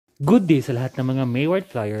Good day sa lahat ng mga MAYWARD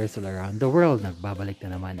flyers all around the world. Nagbabalik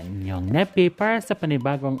na naman ang inyong Nepy para sa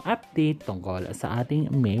panibagong update tungkol sa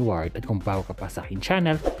ating MAYWARD. At kung bago ka pa sa aking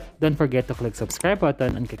channel, don't forget to click subscribe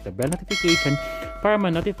button and click the bell notification para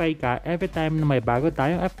ma-notify ka every time na may bago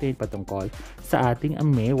tayong update patungkol sa ating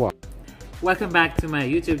MAYWARD. Welcome back to my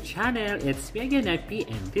YouTube channel. It's me again, Nepy,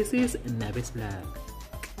 and this is Nepy's Vlog.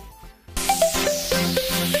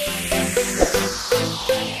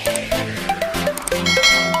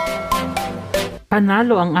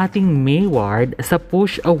 Panalo ang ating MAYWARD sa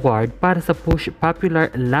Push Award para sa Push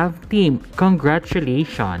Popular Love Team.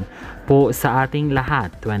 Congratulations po sa ating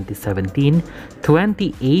lahat. 2017,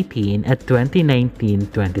 2018 at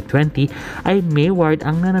 2019-2020 ay MAYWARD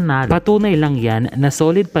ang nananalo. Patunay lang yan na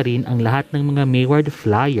solid pa rin ang lahat ng mga MAYWARD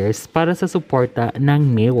flyers para sa suporta ng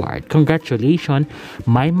MAYWARD. Congratulations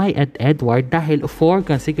Maymay at Edward dahil 4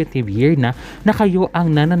 consecutive year na kayo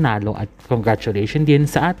ang nananalo at congratulations din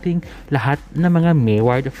sa ating lahat ng mga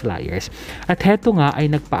MAYWARD flyers. At heto nga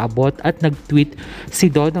ay nagpaabot at nag-tweet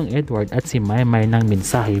si Dodong Edward at si Maymay ng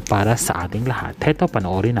mensahe para sa ating lahat. Heto,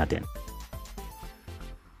 panoorin natin.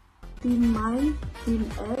 Team May, Team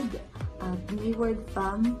Ed, at MAYWARD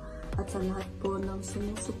fam, at sa lahat po ng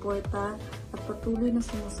sumusuporta at patuloy na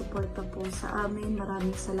sumusuporta po sa amin.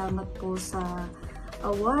 Maraming salamat po sa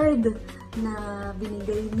award na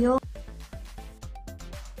binigay nyo.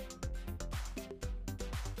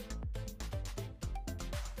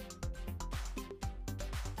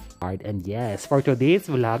 And yes, for today's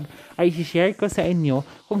vlog ay i-share ko sa inyo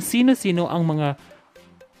kung sino-sino ang mga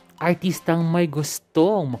artistang may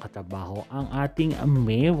gustong makatrabaho ang ating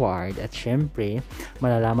MAYWARD. At syempre,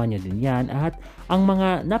 malalaman nyo din yan at ang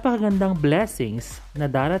mga napakagandang blessings na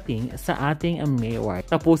darating sa ating MAYWARD.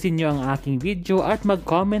 Tapusin nyo ang aking video at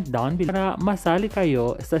mag-comment down below para masali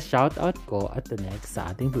kayo sa shoutout ko at the next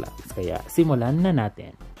sa ating vlogs. Kaya simulan na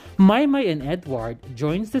natin. Maymay and Edward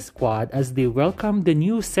joins the squad as they welcome the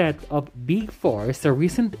new set of Big Four sa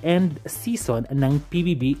recent end season ng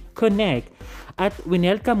PBB Connect at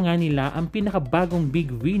winelcome nga nila ang pinakabagong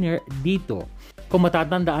big winner dito. Kung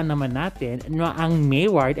matatandaan naman natin na ang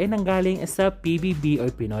MAYWARD ay nanggaling sa PBB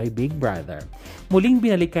o Pinoy Big Brother. Muling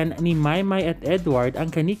binalikan ni Maymay at Edward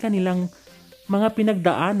ang kani-kanilang mga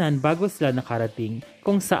pinagdaanan bago sila nakarating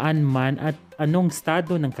kung saan man at anong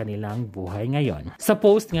estado ng kanilang buhay ngayon. Sa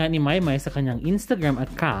post nga ni Maymay sa kanyang Instagram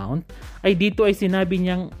account ay dito ay sinabi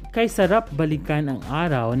niyang kay sarap balikan ang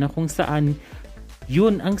araw na kung saan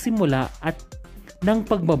yun ang simula at ng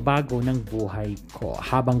pagbabago ng buhay ko.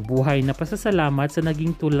 Habang buhay na pasasalamat sa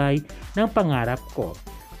naging tulay ng pangarap ko.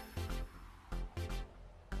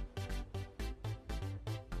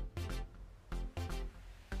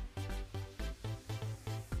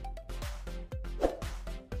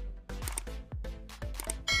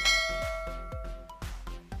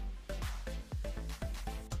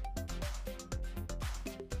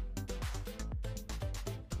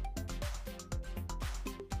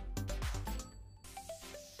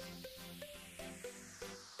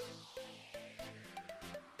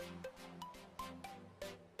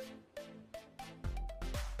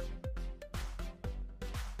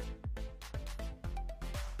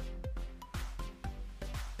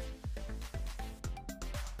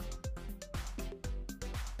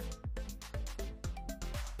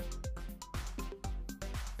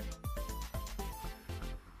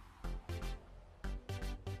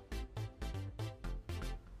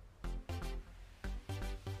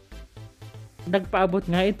 Nagpaabot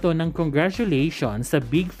nga ito ng congratulations sa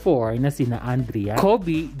Big Four na sina Andrea,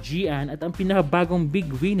 Kobe, Gian at ang pinakabagong big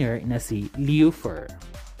winner na si Liufer.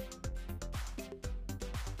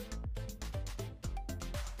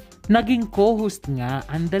 Naging co-host nga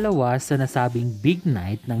ang dalawa sa nasabing big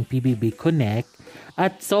night ng PBB Connect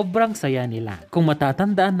at sobrang saya nila. Kung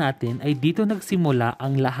matatandaan natin ay dito nagsimula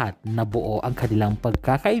ang lahat na buo ang kanilang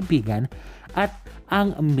pagkakaibigan at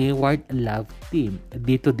ang MAYWARD Love Team.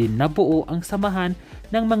 Dito din nabuo ang samahan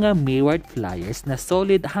ng mga MAYWARD flyers na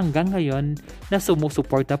solid hanggang ngayon na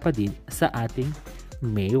sumusuporta pa din sa ating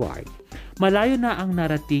MAYWARD. Malayo na ang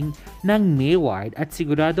narating ng MAYWARD at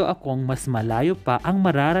sigurado akong mas malayo pa ang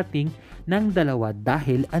mararating ng dalawa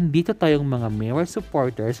dahil andito tayong mga MAYWARD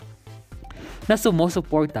supporters na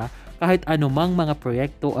sumusuporta kahit anumang mga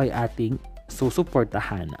proyekto ay ating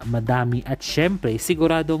susuportahan. Madami at syempre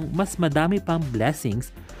siguradong mas madami pang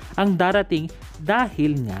blessings ang darating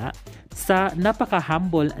dahil nga sa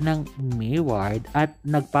napaka-humble ng MAYWARD at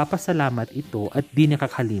nagpapasalamat ito at di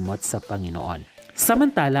nakakalimot sa Panginoon.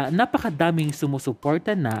 Samantala, napakadaming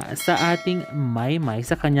sumusuporta na sa ating Maymay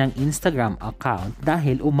sa kanyang Instagram account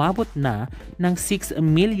dahil umabot na ng 6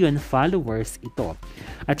 million followers ito.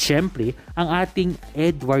 At syempre, ang ating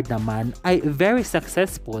Edward naman ay very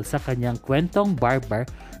successful sa kanyang kwentong barber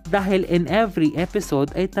dahil in every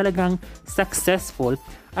episode ay talagang successful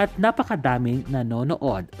at napakadaming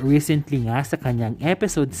nanonood. Recently nga sa kanyang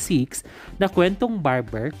episode 6 na kwentong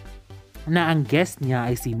barber, na ang guest niya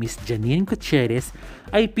ay si Miss Janine Gutierrez,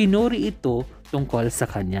 ay pinuri ito tungkol sa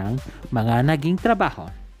kanyang mga naging trabaho.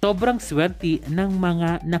 Sobrang swerte ng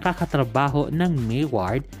mga nakakatrabaho ng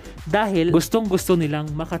MAYWARD dahil gustong-gusto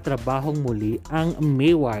nilang makatrabahong muli ang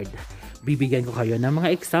MAYWARD. Bibigyan ko kayo ng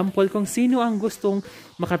mga example kung sino ang gustong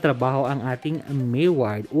makatrabaho ang ating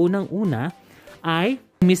MAYWARD. Unang-una ay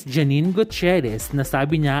Miss Janine Gutierrez na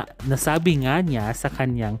sabi nga niya sa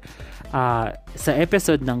kanyang sa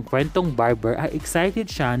episode ng Kwentong Barber ay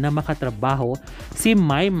excited siya na makatrabaho si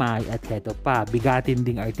Maymay at heto pa, bigatin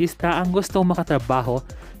ding artista ang gustong makatrabaho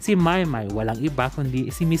si Maymay, walang iba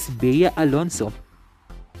kundi si Miss Bea Alonso.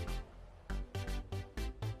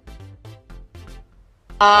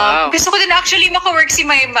 Gusto ko din actually maka-work si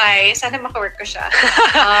Maymay. Sana maka-work ko siya.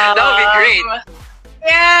 That would be great.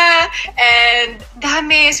 Yeah, and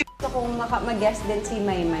dami. Gusto kong mag-guest din si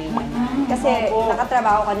Maymay. Kasi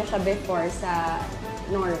nakatrabaho ko na siya before sa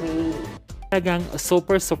Norway. Talagang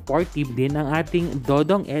super supportive din ang ating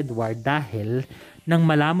Dodong Edward dahil nang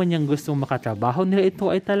malaman niyang gustong makatrabaho nila ito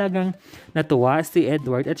ay talagang natuwa si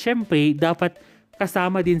Edward at syempre dapat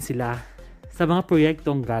kasama din sila sa mga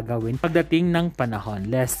proyektong gagawin pagdating ng panahon.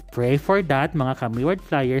 Let's pray for that mga ka-MAYWARD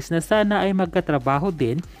flyers na sana ay magkatrabaho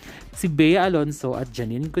din si Bea Alonso at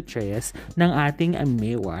Janine Gutierrez ng ating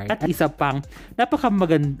MAYWARD. At isa pang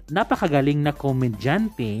napakagaling na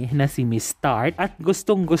komedyante na si Miss Tart at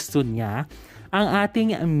gustong-gusto niya ang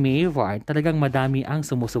ating MAYWARD. Talagang madami ang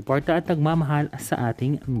sumusuporta at nagmamahal sa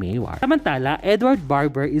ating MAYWARD. Samantala, Edward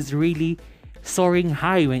Barber is really soaring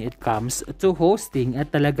high when it comes to hosting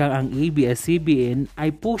at talagang ang ABS-CBN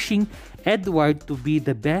ay pushing Edward to be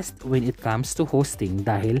the best when it comes to hosting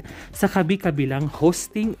dahil sa kabi-kabilang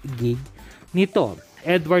hosting gig nito.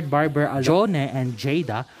 Edward Barber, Alone and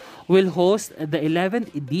Jada will host the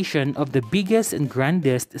 11th edition of the biggest and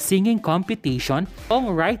grandest singing competition,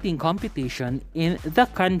 songwriting competition in the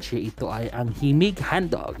country. Ito ay ang Himig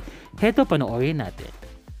Handog. Heto, panoorin natin.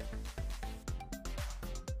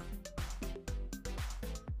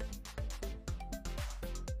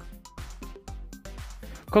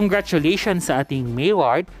 Congratulations sa ating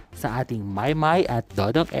MAYWARD, sa ating Maymay at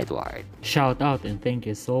Dodong Edward. Shout out and thank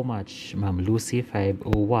you so much Ma'am Lucy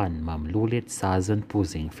 501, Ma'am Lulit Sazon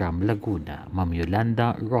Pusing from Laguna, Ma'am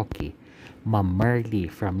Yolanda Rocky, Ma'am Merly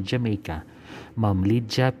from Jamaica, Ma'am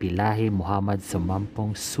Lydia Pilahi Muhammad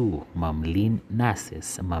Sumampong Su, Ma'am Lynn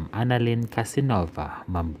Nasis, Ma'am Annalyn Casinova,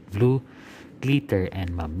 Ma'am Blue Glitter,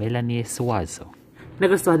 and Ma'am Melanie Suazo.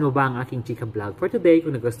 Nagustuhan mo ba ang aking chika vlog for today?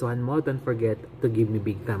 Kung nagustuhan mo, don't forget to give me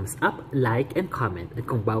big thumbs up, like, and comment. At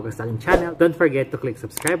kung bago ka sa aking channel, don't forget to click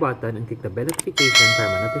subscribe button and click the bell notification para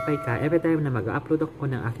ma-notify ka every time na mag-upload ako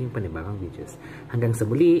ng aking panibagong videos. Hanggang sa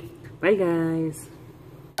muli, bye guys!